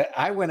anyway,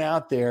 I went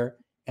out there,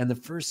 and the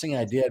first thing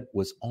I did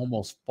was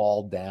almost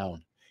fall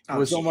down. It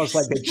was almost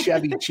like a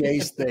Chevy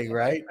Chase thing,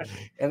 right?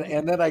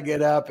 And then I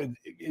get up, and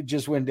it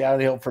just went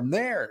downhill from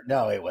there.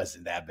 No, it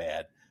wasn't that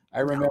bad. I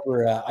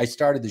remember I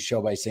started the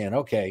show by saying,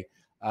 okay,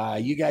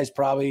 you guys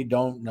probably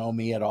don't know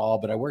me at all,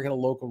 but I work at a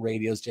local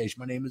radio station.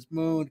 My name is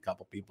Moon. A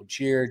couple people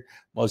cheered.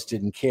 Most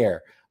didn't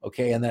care.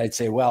 Okay. And then I'd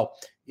say, well,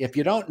 if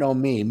you don't know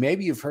me,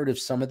 maybe you've heard of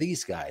some of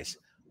these guys.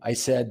 I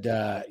said,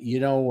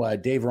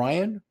 Dave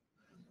Ryan?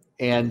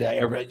 And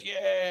everybody,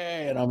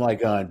 yeah. And I'm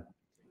like,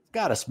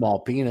 got a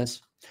small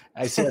penis.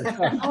 I said,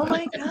 oh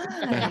my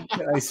God.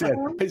 I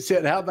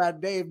said, how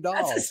about Dave Dahl?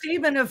 That's a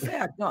statement of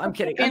fact. No, I'm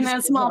kidding. And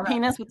that small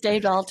penis with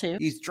Dave Dahl too.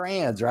 He's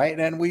trans, right?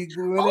 And we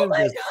went Oh in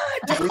my this.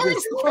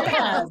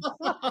 God.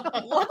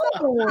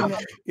 Whoa.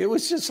 It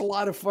was just a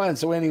lot of fun.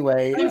 So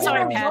anyway, I'm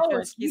sorry,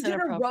 Patrick. roast. You He's did a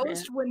inappropriate.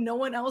 roast when no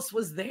one else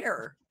was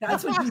there.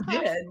 That's what you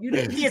did. You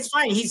didn't. It's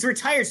fine. He's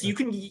retired, so you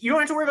don't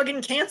have to worry about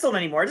getting canceled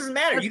anymore. It doesn't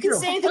matter. You can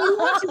say anything you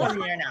want to on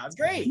the air now. It's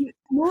great.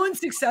 Moon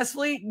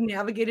successfully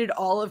navigated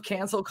all of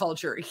cancel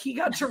culture. He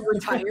got to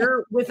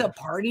retire with a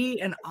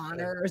party and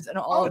honors and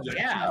all of that.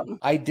 Yeah.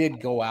 I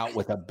did go out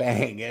with a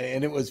bang,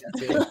 and it was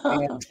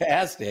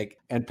fantastic.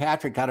 And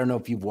Patrick, I don't know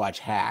if you've watched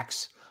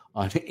Hacks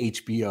on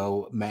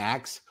HBO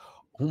Max.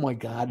 Oh my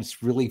God,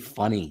 it's really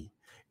funny.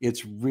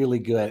 It's really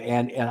good.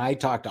 And I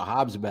talked to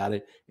Hobbs about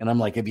it, and I'm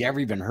like, have you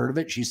ever even heard of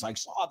it? She's like,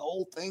 saw the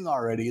whole thing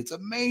already. It's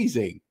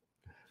amazing.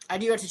 I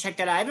do have to check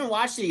that out. I haven't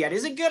watched it yet.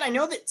 Is it good? I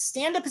know that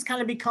stand-up has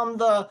kind of become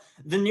the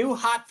new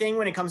hot thing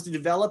when it comes to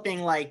developing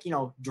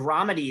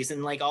dramedies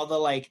and all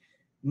the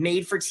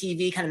made for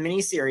TV kind of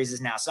miniseries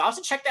now. So I'll have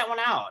to check that one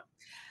out.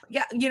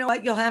 Yeah, you know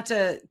what? We'll have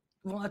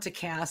to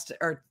cast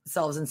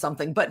ourselves in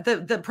something. But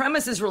the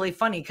premise is really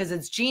funny because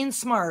it's Jean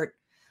Smart,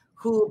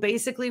 who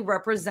basically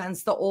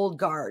represents the old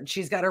guard.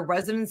 She's got a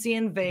residency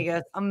in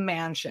Vegas, a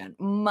mansion,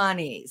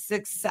 money,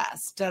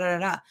 success,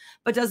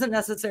 but doesn't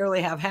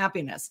necessarily have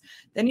happiness.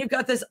 Then you've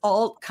got this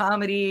alt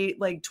comedy,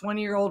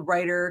 20-year-old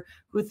writer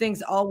who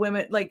thinks all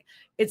women,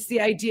 it's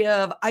the idea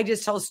of, I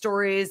just tell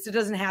stories. It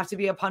doesn't have to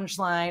be a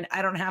punchline.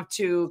 I don't have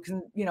to,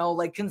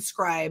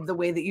 conscribe the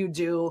way that you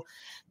do.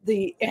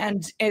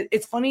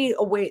 It's funny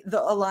a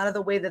lot of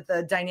the way that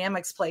the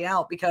dynamics play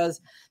out,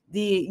 because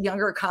the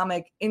younger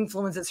comic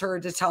influences her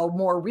to tell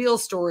more real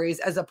stories,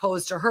 as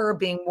opposed to her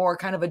being more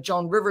kind of a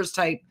Joan Rivers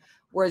type,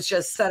 where it's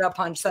just set up,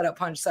 punch, set up,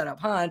 punch, set up,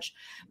 punch.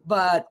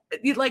 But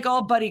like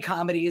all buddy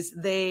comedies,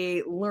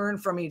 they learn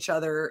from each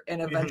other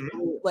and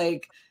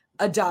eventually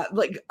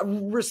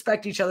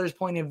respect each other's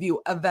point of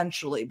view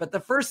eventually. But the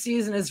first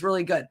season is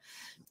really good.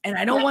 And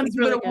I don't want to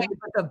give it away,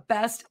 but the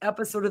best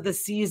episode of the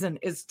season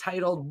is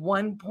titled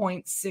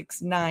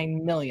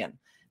 1.69 million.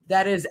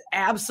 That is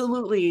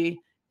absolutely,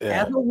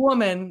 as a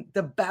woman,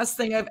 the best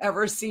thing I've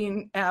ever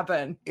seen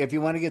happen. If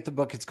you want to get the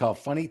book, it's called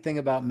Funny Thing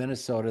About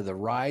Minnesota, The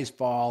Rise,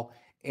 Fall,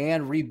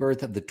 and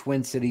Rebirth of the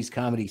Twin Cities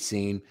Comedy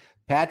Scene.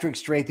 Patrick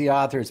Strait, the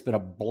author. It's been a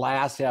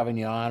blast having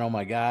you on. Oh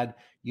my God.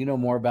 You know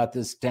more about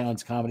this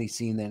town's comedy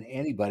scene than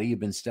anybody. You've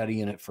been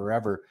studying it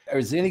forever.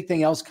 Is there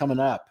anything else coming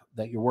up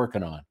that you're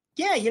working on?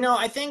 Yeah,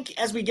 I think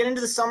as we get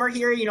into the summer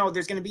here,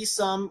 there's going to be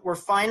we're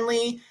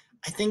finally,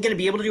 I think, going to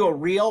be able to do a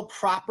real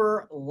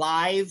proper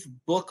live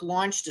book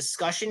launch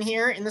discussion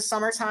here in the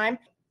summertime.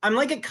 I'm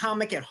like a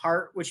comic at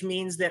heart, which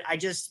means that I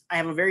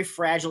have a very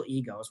fragile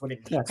ego is what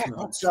it means.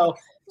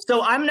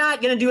 So I'm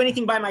not going to do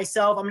anything by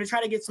myself. I'm going to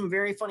try to get some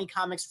very funny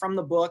comics from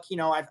the book.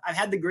 I've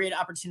had the great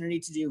opportunity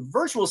to do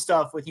virtual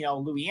stuff with,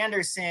 Louis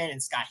Anderson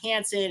and Scott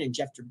Hansen and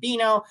Jeff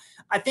Turbino.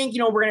 I think,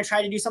 we're going to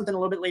try to do something a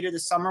little bit later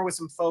this summer with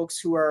some folks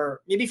who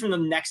are maybe from the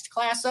next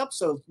class up.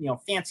 So,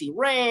 Fancy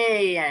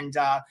Ray and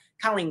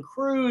Colleen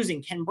Cruz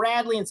and Ken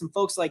Bradley and some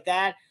folks like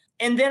that.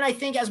 And then I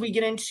think as we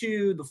get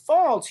into the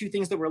fall, two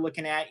things that we're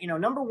looking at,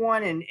 number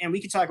one, and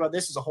we could talk about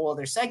this as a whole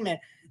other segment.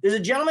 There's a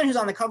gentleman who's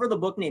on the cover of the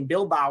book named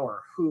Bill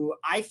Bauer, who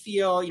I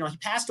feel, he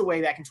passed away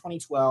back in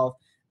 2012.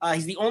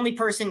 He's the only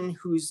person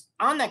who's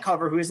on that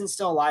cover who isn't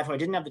still alive, who I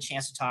didn't have the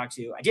chance to talk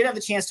to. I did have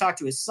the chance to talk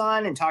to his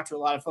son and talk to a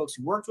lot of folks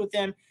who worked with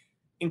him.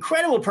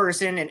 Incredible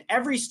person. And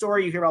every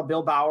story you hear about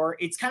Bill Bauer,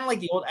 it's kind of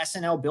like the old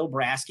SNL Bill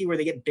Brasky, where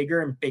they get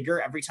bigger and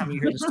bigger every time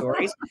you hear the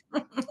stories.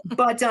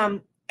 But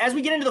as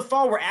we get into the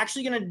fall, we're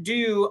actually going to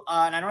do,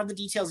 and I don't have the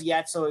details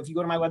yet, so if you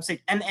go to my website,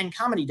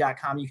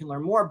 mncomedy.com, you can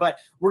learn more, but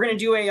we're going to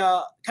do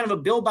a kind of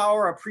a Bill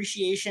Bauer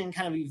appreciation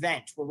kind of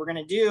event where we're going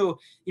to do,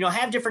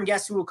 have different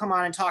guests who will come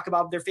on and talk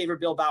about their favorite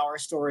Bill Bauer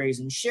stories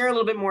and share a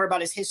little bit more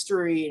about his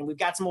history. And we've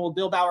got some old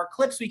Bill Bauer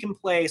clips we can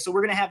play. So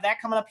we're going to have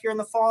that coming up here in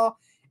the fall.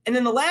 And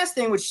then the last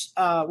thing, which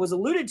was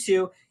alluded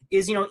to,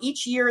 is,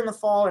 each year in the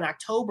fall in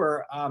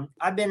October,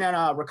 I've been in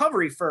a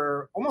recovery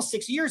for almost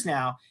 6 years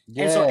now.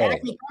 Yay. And so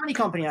Acme Comedy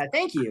Company,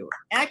 thank you.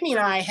 Acme and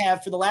I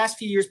have for the last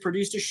few years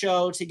produced a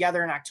show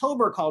together in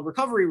October called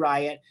Recovery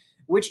Riot,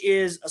 which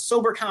is a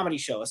sober comedy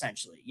show,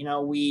 essentially.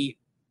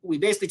 We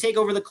basically take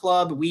over the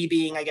club, we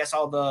being, I guess,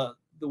 all the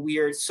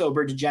weird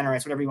sober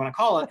degenerates, whatever you want to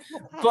call it.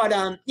 But,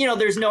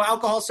 there's no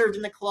alcohol served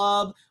in the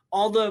club.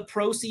 All the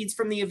proceeds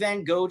from the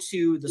event go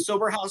to the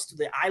sober house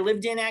that I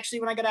lived in, actually,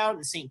 when I got out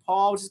in St.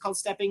 Paul, which is called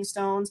Stepping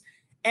Stones.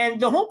 And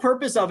the whole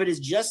purpose of it is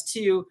just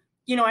to,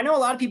 I know a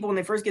lot of people when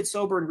they first get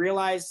sober and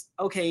realize,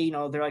 okay,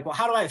 they're like, well,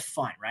 how do I have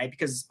fun, right?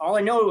 Because all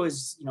I know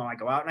is, I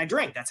go out and I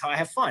drink. That's how I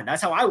have fun.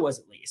 That's how I was,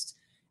 at least.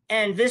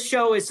 And this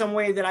show is some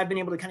way that I've been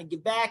able to kind of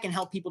give back and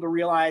help people to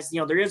realize,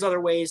 there is other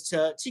ways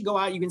to go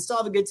out. You can still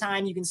have a good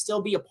time. You can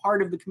still be a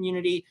part of the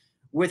community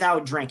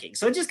without drinking.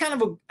 So it's just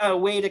kind of a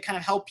way to kind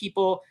of help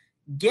people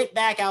get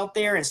back out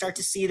there and start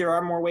to see there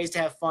are more ways to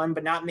have fun,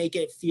 but not make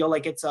it feel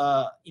like it's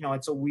a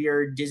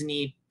weird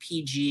Disney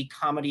PG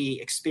comedy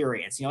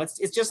experience.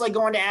 It's just like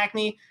going to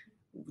Acme.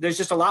 There's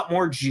just a lot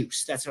more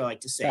juice. That's what I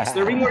like to say. So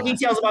there'll be more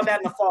details about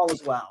that in the fall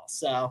as well.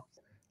 So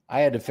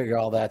I had to figure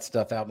all that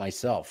stuff out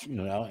myself, and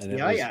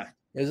it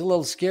was a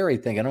little scary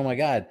thinking, oh my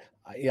God,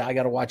 I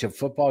got to watch a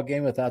football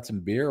game without some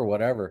beer or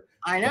whatever.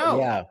 I know.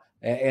 Yeah.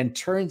 And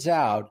turns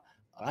out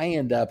I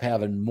end up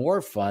having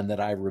more fun than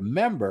I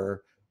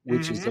remember,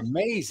 which is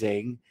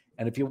amazing.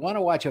 And if you want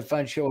to watch a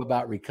fun show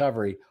about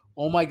recovery,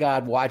 oh my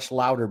God, watch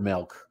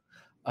Loudermilk,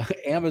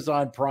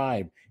 Amazon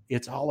Prime.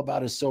 It's all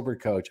about a sober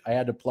coach. I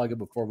had to plug it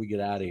before we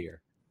get out of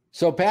here.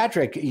 So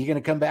Patrick, are you going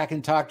to come back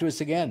and talk to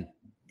us again?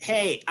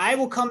 Hey, I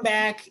will come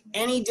back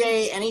any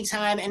day,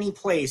 anytime, any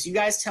place. You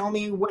guys tell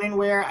me when and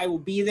where, I will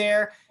be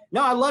there.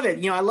 No, I love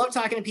it. I love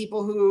talking to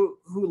people who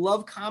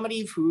love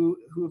comedy, who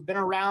have been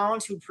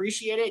around, who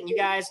appreciate it. And you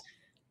guys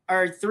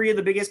are three of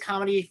the biggest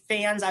comedy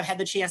fans I've had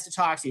the chance to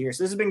talk to here.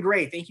 So this has been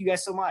great. Thank you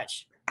guys so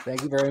much.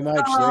 Thank you very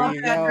much. There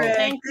you go.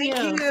 Thank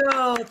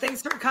you.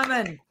 Thanks for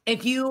coming.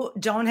 If you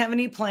don't have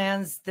any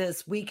plans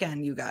this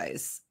weekend, you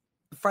guys,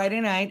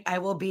 Friday night, I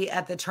will be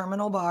at the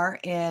Terminal Bar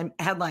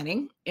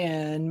headlining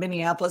in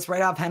Minneapolis,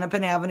 right off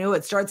Hennepin Avenue.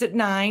 It starts at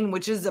 9,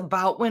 which is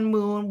about when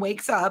Moon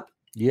wakes up.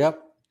 Yep.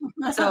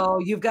 So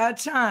you've got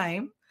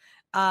time.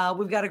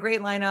 We've got a great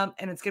lineup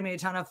and it's going to be a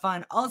ton of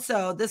fun.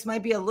 Also, this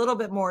might be a little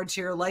bit more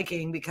to your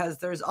liking because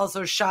there's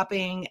also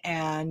shopping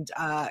and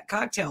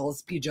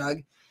cocktails,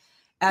 Pjugg,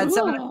 at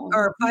 7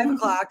 or 5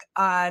 o'clock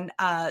on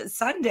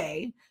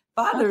Sunday,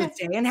 Father's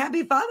Day. And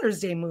happy Father's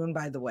Day, Moon,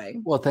 by the way.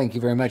 Well, thank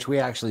you very much. We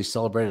actually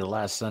celebrated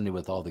last Sunday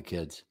with all the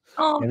kids.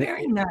 Oh, and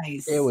very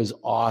nice. It was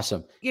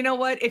awesome. You know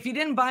what? If you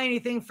didn't buy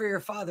anything for your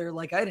father,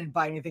 like I didn't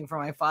buy anything for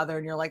my father,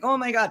 and you're like, oh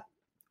my God,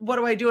 what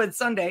do I do on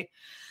Sunday?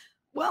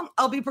 Well,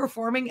 I'll be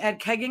performing at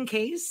Keg and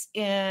Case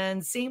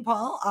in St.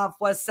 Paul off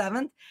West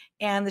 7th.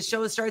 And the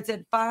show starts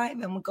at 5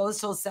 and goes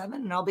till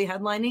 7. And I'll be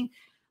headlining.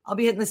 I'll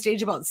be hitting the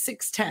stage about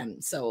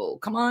 6:10. So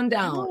come on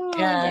down. Oh,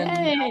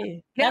 and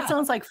yay. That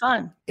sounds like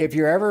fun. If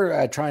you're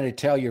ever trying to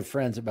tell your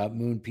friends about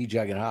Moon,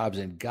 Pjugg and Hobbs,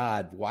 and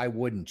God, why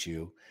wouldn't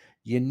you?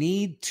 You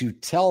need to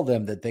tell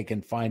them that they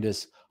can find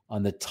us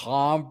on the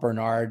Tom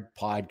Bernard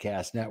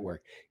Podcast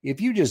Network.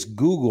 If you just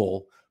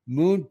Google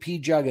Moon,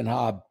 Pjugg and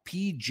Hobbs,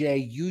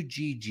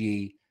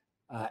 Pjugg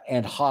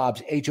and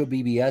Hobbs,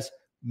 Hobbs,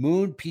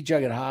 Moon,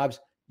 Pjugg and Hobbs,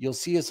 you'll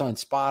see us on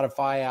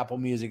Spotify, Apple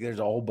Music. There's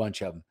a whole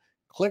bunch of them.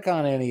 Click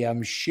on any of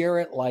them, share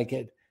it, like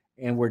it,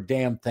 and we're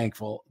damn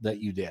thankful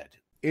that you did.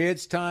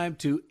 It's time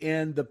to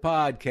end the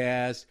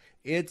podcast.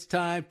 It's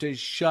time to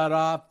shut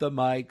off the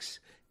mics.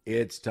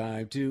 It's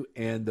time to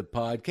end the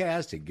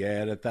podcast and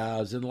get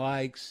 1,000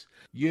 likes.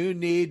 You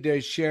need to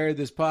share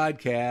this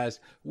podcast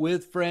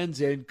with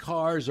friends in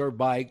cars or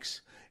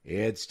bikes.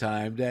 It's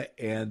time to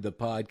end the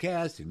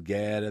podcast and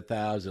get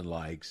 1,000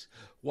 likes.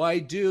 Why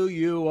do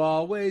you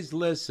always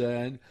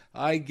listen?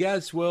 I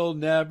guess we'll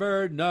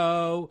never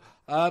know.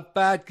 A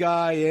fat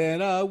guy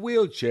in a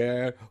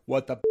wheelchair,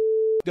 what the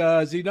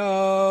does he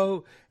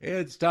know?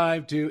 It's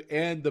time to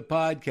end the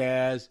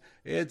podcast.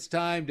 It's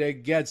time to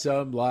get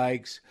some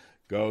likes.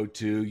 Go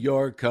to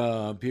your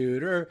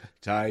computer,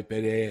 type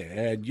it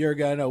in, you're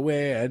gonna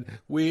win.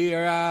 We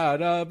are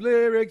out of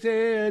lyrics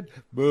in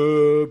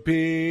Moon,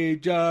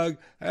 Pjugg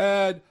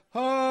and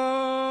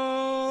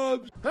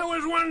Hobbs. That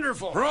was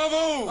wonderful.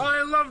 Bravo!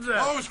 I loved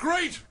that. Oh, it was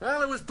great.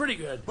 Well, it was pretty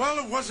good.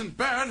 Well, it wasn't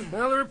bad.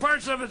 Well, there were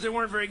parts of it that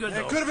weren't very good,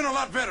 though. It could have been a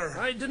lot better.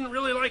 I didn't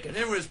really like it.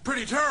 It was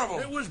pretty terrible.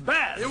 It was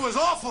bad. It was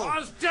awful. It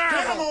was terrible.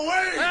 Get him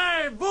away!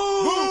 Hey,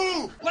 boo!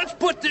 Boo! Let's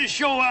put this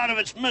show out of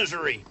its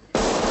misery.